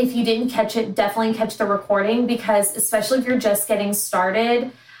 but if you didn't catch it, definitely catch the recording, because especially if you're just getting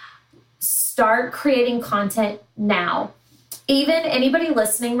started, start creating content now. Even anybody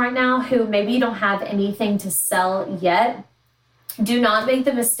listening right now who maybe you don't have anything to sell yet, do not make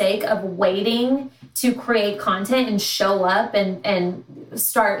the mistake of waiting to create content and show up and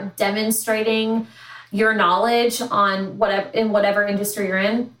start demonstrating your knowledge on whatever industry you're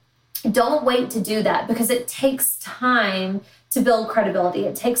in. Don't wait to do that, because it takes time to build credibility.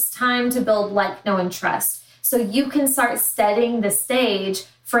 It takes time to build like, know, and trust. So you can start setting the stage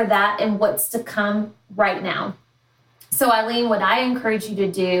for that and what's to come right now. So Eileen, what I encourage you to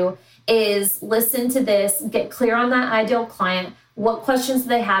do is listen to this, get clear on that ideal client. What questions do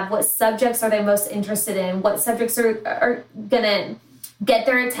they have? What subjects are they most interested in? What subjects are going to get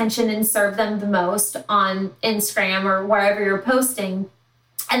their attention and serve them the most on Instagram or wherever you're posting?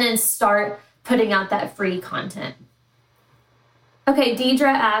 And then start putting out that free content. Okay, Deidre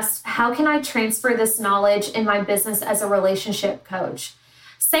asked, how can I transfer this knowledge in my business as a relationship coach?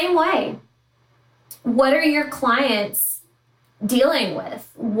 Same way. What are your clients dealing with?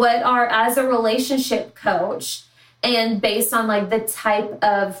 What are, as a relationship coach, and based on like the type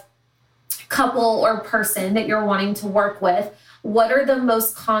of couple or person that you're wanting to work with, what are the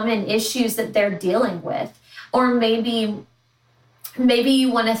most common issues that they're dealing with? Or maybe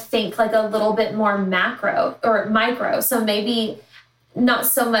you want to think like a little bit more macro or micro. So maybe not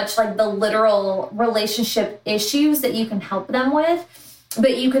so much like the literal relationship issues that you can help them with,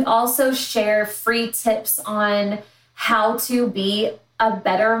 but you could also share free tips on how to be a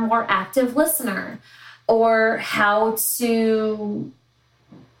better, more active listener, or how to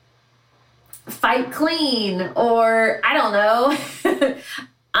fight clean, or I don't know.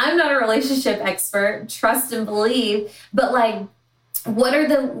 I'm not a relationship expert, trust and believe, but like, what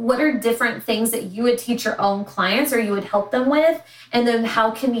are different things that you would teach your own clients or you would help them with? And then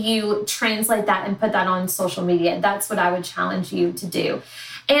how can you translate that and put that on social media? That's what I would challenge you to do.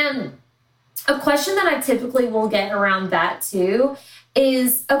 And a question that I typically will get around that too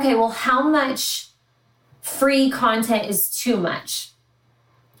is, okay, well, how much free content is too much?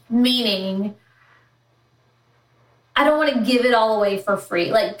 Meaning, I don't want to give it all away for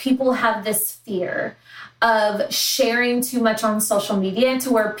free. Like, people have this fear of sharing too much on social media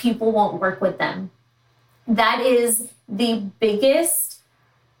to where people won't work with them. That is the biggest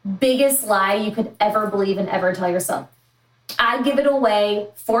lie you could ever believe and ever tell yourself. I give it away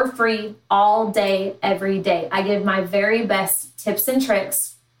for free all day, every day. I give my very best tips and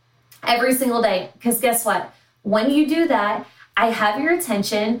tricks every single day. Because guess what? When you do that, I have your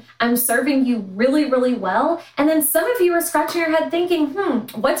attention. I'm serving you really, really well. And then some of you are scratching your head thinking,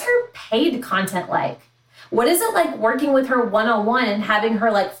 what's her paid content like? What is it like working with her one-on-one and having her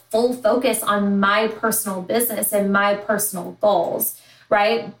like full focus on my personal business and my personal goals,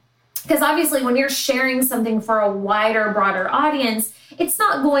 right? Because obviously when you're sharing something for a wider, broader audience, it's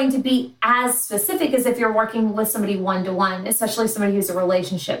not going to be as specific as if you're working with somebody one-to-one, especially somebody who's a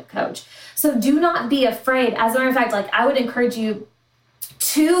relationship coach. So do not be afraid. As a matter of fact, like, I would encourage you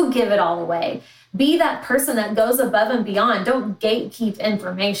to give it all away. Be that person that goes above and beyond. Don't gatekeep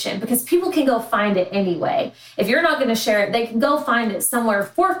information, because people can go find it anyway. If you're not going to share it, they can go find it somewhere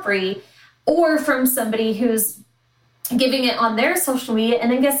for free or from somebody who's giving it on their social media.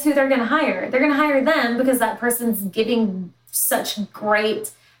 And then guess who they're going to hire? They're going to hire them because that person's giving such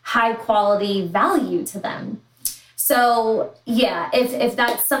great, high quality value to them. So yeah, if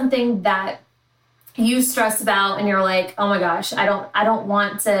that's something that you stress about and you're like, oh my gosh, I don't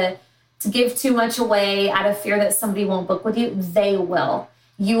want to give too much away out of fear that somebody won't book with you, they will.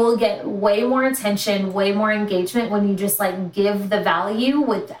 You will get way more attention, way more engagement when you just like give the value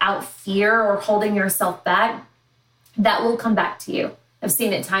without fear or holding yourself back. That will come back to you. I've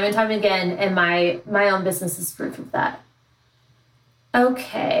seen it time and time again, and my own business is proof of that.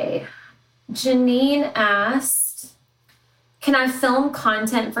 Okay. Janine asked, can I film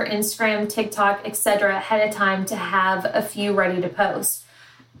content for Instagram, TikTok, etc. ahead of time to have a few ready to post?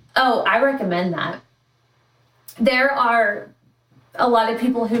 Oh, I recommend that. There are a lot of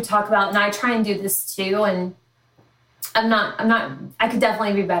people who talk about, and I try and do this too, and I could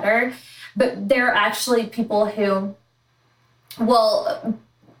definitely be better, but there are actually people who will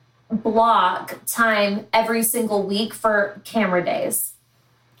block time every single week for camera days,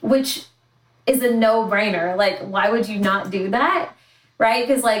 which is a no-brainer. Like, why would you not do that? Right?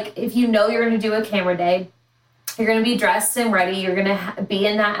 Because like, if you know you're going to do a camera day, you're going to be dressed and ready. You're going to be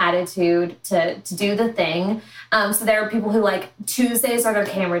in that attitude to do the thing. So there are people who like Tuesdays are their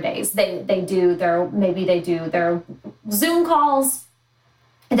camera days. They do their Zoom calls.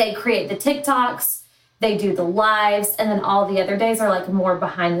 They create the TikToks. They do the lives. And then all the other days are like more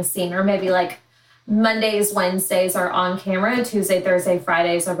behind the scene, or maybe like Mondays, Wednesdays are on camera. Tuesday, Thursday,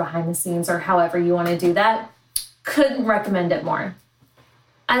 Fridays are behind the scenes, or however you want to do that. Couldn't recommend it more.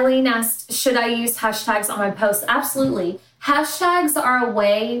 Eileen asked, should I use hashtags on my posts? Absolutely. Hashtags are a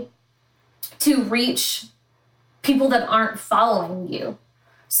way to reach people that aren't following you.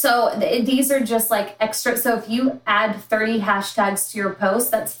 So these are just like extra. So if you add 30 hashtags to your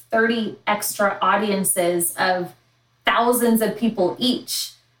post, that's 30 extra audiences of thousands of people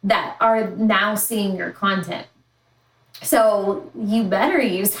each that are now seeing your content. So you better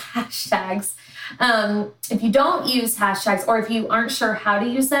use hashtags. If you don't use hashtags, or if you aren't sure how to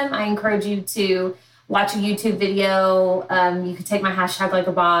use them, I encourage you to watch a YouTube video. You could take my hashtag like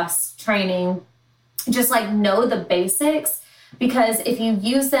a boss training, just like know the basics, because if you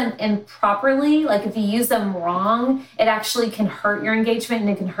use them improperly, like if you use them wrong, it actually can hurt your engagement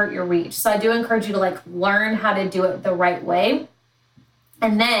and it can hurt your reach. So I do encourage you to like learn how to do it the right way.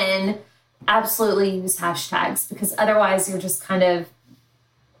 And then absolutely use hashtags, because otherwise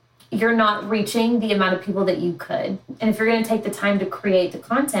you're not reaching the amount of people that you could. And if you're going to take the time to create the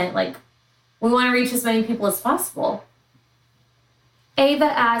content, like, we want to reach as many people as possible. Ava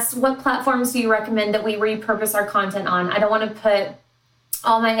asked, what platforms do you recommend that we repurpose our content on? I don't want to put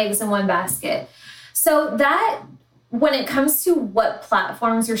all my eggs in one basket. So that, when it comes to what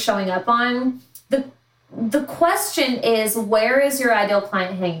platforms you're showing up on, the question is, where is your ideal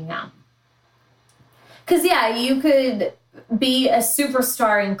client hanging out? Because, yeah, you could be a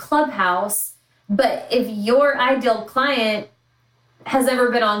superstar in Clubhouse, but if your ideal client has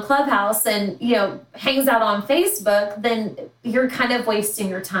ever been on Clubhouse and, hangs out on Facebook, then you're kind of wasting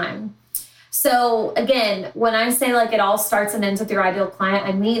your time. So again, when I say like it all starts and ends with your ideal client,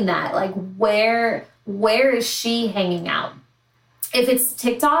 I mean that. Like, where is she hanging out? If it's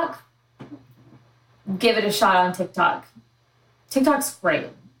TikTok, give it a shot on TikTok. TikTok's great.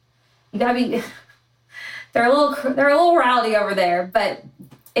 You gotta be, they're a little rowdy over there, but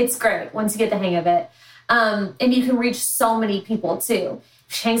it's great once you get the hang of it. And you can reach so many people too.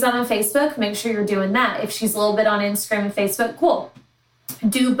 If she hangs out on Facebook, make sure you're doing that. If she's a little bit on Instagram and Facebook, cool.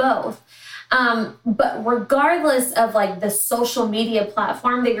 Do both. But regardless of like the social media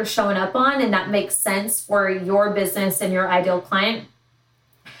platform that you're showing up on, and that makes sense for your business and your ideal client,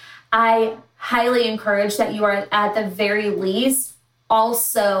 I highly encourage that you are at the very least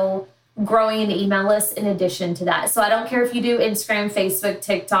also growing an email list in addition to that. So I don't care if you do Instagram, Facebook,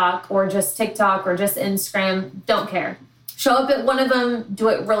 TikTok, or just Instagram, don't care. Show up at one of them, do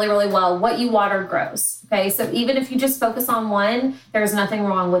it really, really well. What you water grows, okay? So even if you just focus on one, there's nothing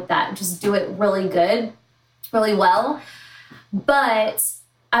wrong with that. Just do it really good, really well. But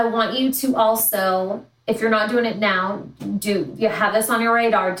I want you to also, if you're not doing it now, you have this on your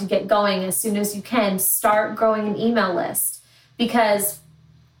radar to get going as soon as you can. Start growing an email list, because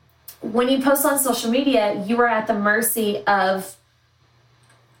when you post on social media, you are at the mercy of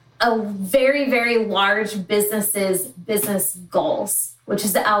a very, very large business's business goals, which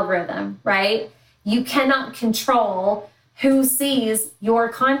is the algorithm, right? You cannot control who sees your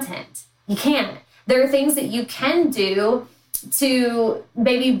content. You can't. There are things that you can do to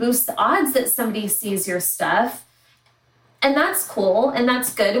maybe boost the odds that somebody sees your stuff. And that's cool and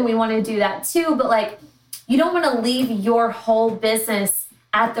that's good. And we want to do that too. But like, you don't want to leave your whole business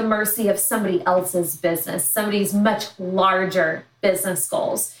at the mercy of somebody else's business, somebody's much larger business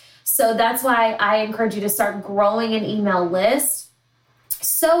goals. So that's why I encourage you to start growing an email list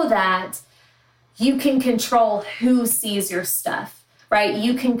so that you can control who sees your stuff, right?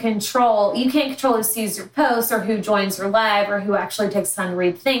 You can't control who sees your posts or who joins your live or who actually takes time to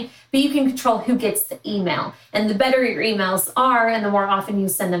read the thing, but you can control who gets the email. And the better your emails are and the more often you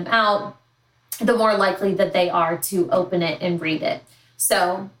send them out, the more likely that they are to open it and read it.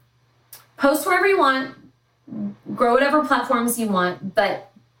 So post wherever you want, grow whatever platforms you want,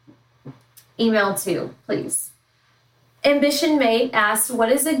 but email too, please. Ambition Mate asked,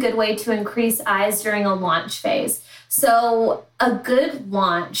 what is a good way to increase eyes during a launch phase? So a good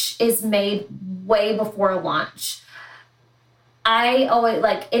launch is made way before a launch. I always,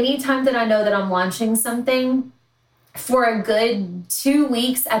 like, anytime that I know that I'm launching something, for a good 2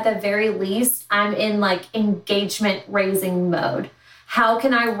 weeks at the very least, I'm in like engagement raising mode. How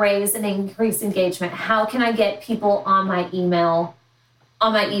can I raise and increase engagement? How can I get people on my email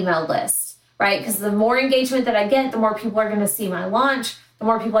list, right? Because the more engagement that I get, the more people are going to see my launch. The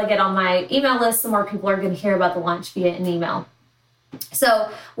more people I get on my email list, the more people are going to hear about the launch via an email. So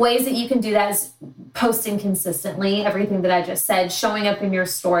ways that you can do that is posting consistently, everything that I just said, showing up in your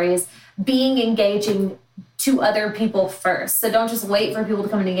stories, being engaging to other people first. So don't just wait for people to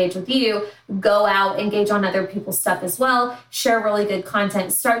come and engage with you. Go out, engage on other people's stuff as well. Share really good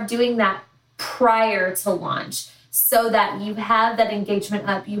content. Start doing that prior to launch so that you have that engagement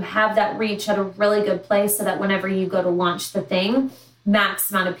up. You have that reach at a really good place so that whenever you go to launch the thing,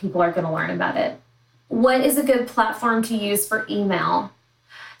 max amount of people are going to learn about it. What is a good platform to use for email?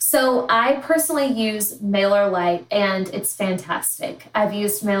 So I personally use MailerLite, and it's fantastic. I've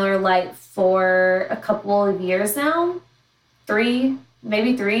used MailerLite for a couple of years now,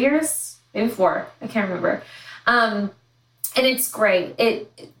 maybe 3 years, maybe 4. I can't remember. And it's great.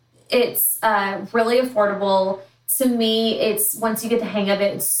 It's really affordable. To me, it's once you get the hang of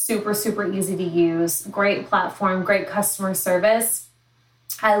it, it's super, super easy to use. Great platform, great customer service.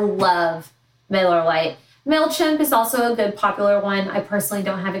 I love MailerLite. MailChimp is also a good popular one. I personally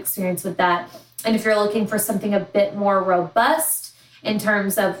don't have experience with that. And if you're looking for something a bit more robust in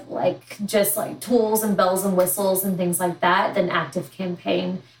terms of just tools and bells and whistles and things like that, then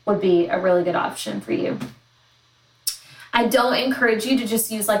ActiveCampaign would be a really good option for you. I don't encourage you to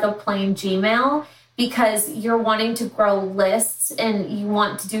just use like a plain Gmail, because you're wanting to grow lists and you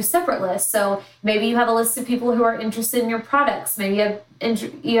want to do separate lists. So maybe you have a list of people who are interested in your products. Maybe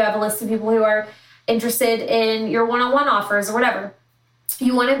you have a list of people who are interested in your one-on-one offers or whatever.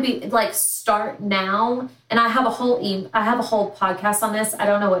 You want to be like, start now. And I have a whole podcast on this. I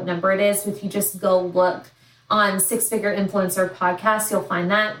don't know what number it is. If you just go look on Six Figure Influencer Podcast, you'll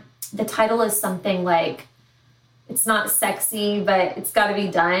find that. The title is something like, it's not sexy, but it's got to be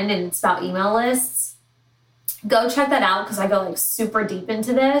done. And it's about email lists. Go check that out, because I go like super deep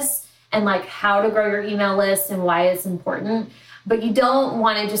into this and like how to grow your email list and why it's important. But you don't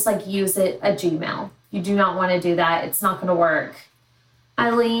want to just like use a Gmail. You do not want to do that. It's not going to work.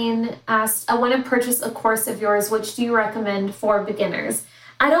 Eileen asked, I want to purchase a course of yours. Which do you recommend for beginners?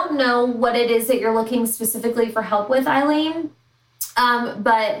 I don't know what it is that you're looking specifically for help with, Eileen.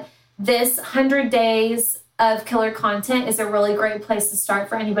 But this 100 days of killer content is a really great place to start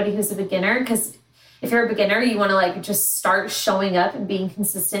for anybody who's a beginner, because if you're a beginner, you want to like just start showing up and being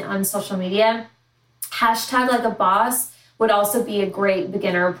consistent on social media. Hashtag Like a Boss would also be a great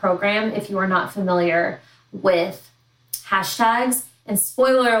beginner program if you are not familiar with hashtags. And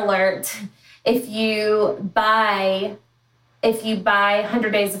spoiler alert, if you buy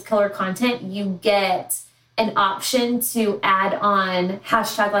 100 days of killer content, you get an option to add on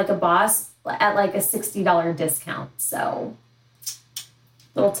hashtag Like a Boss at like a $60 discount. So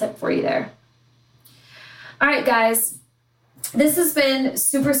little tip for you there. All right, guys, this has been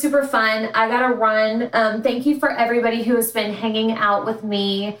super, super fun. I got to run. Thank you for everybody who has been hanging out with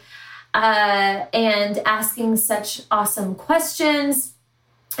me and asking such awesome questions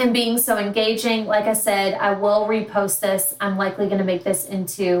and being so engaging. Like I said, I will repost this. I'm likely going to make this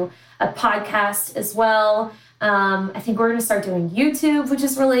into a podcast as well. I think we're going to start doing YouTube, which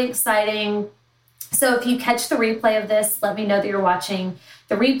is really exciting. So if you catch the replay of this, let me know that you're watching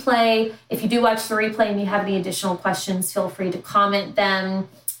the replay. If you do watch the replay and you have any additional questions, feel free to comment them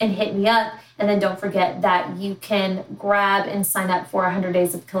and hit me up. And then don't forget that you can grab and sign up for 100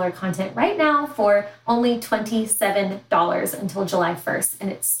 days of killer content right now for only $27 until July 1st.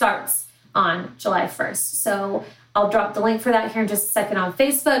 And it starts on July 1st. So I'll drop the link for that here in just a second on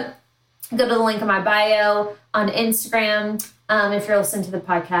Facebook. Go to the link in my bio on Instagram. If you're listening to the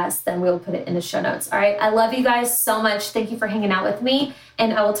podcast, then we'll put it in the show notes. All right. I love you guys so much. Thank you for hanging out with me.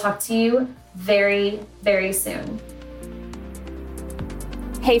 And I will talk to you very, very soon.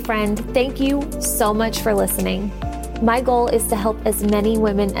 Hey friend, thank you so much for listening. My goal is to help as many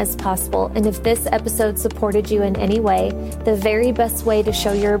women as possible. And if this episode supported you in any way, the very best way to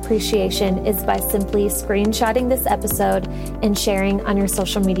show your appreciation is by simply screenshotting this episode and sharing on your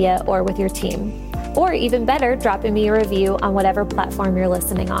social media or with your team. Or even better, dropping me a review on whatever platform you're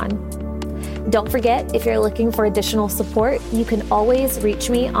listening on. Don't forget, if you're looking for additional support, you can always reach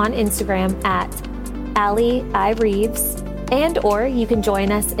me on Instagram at Allie I. Reeves, or you can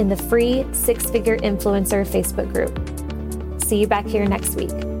join us in the free Six Figure Influencer Facebook group. See you back here next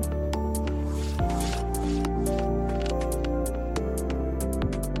week.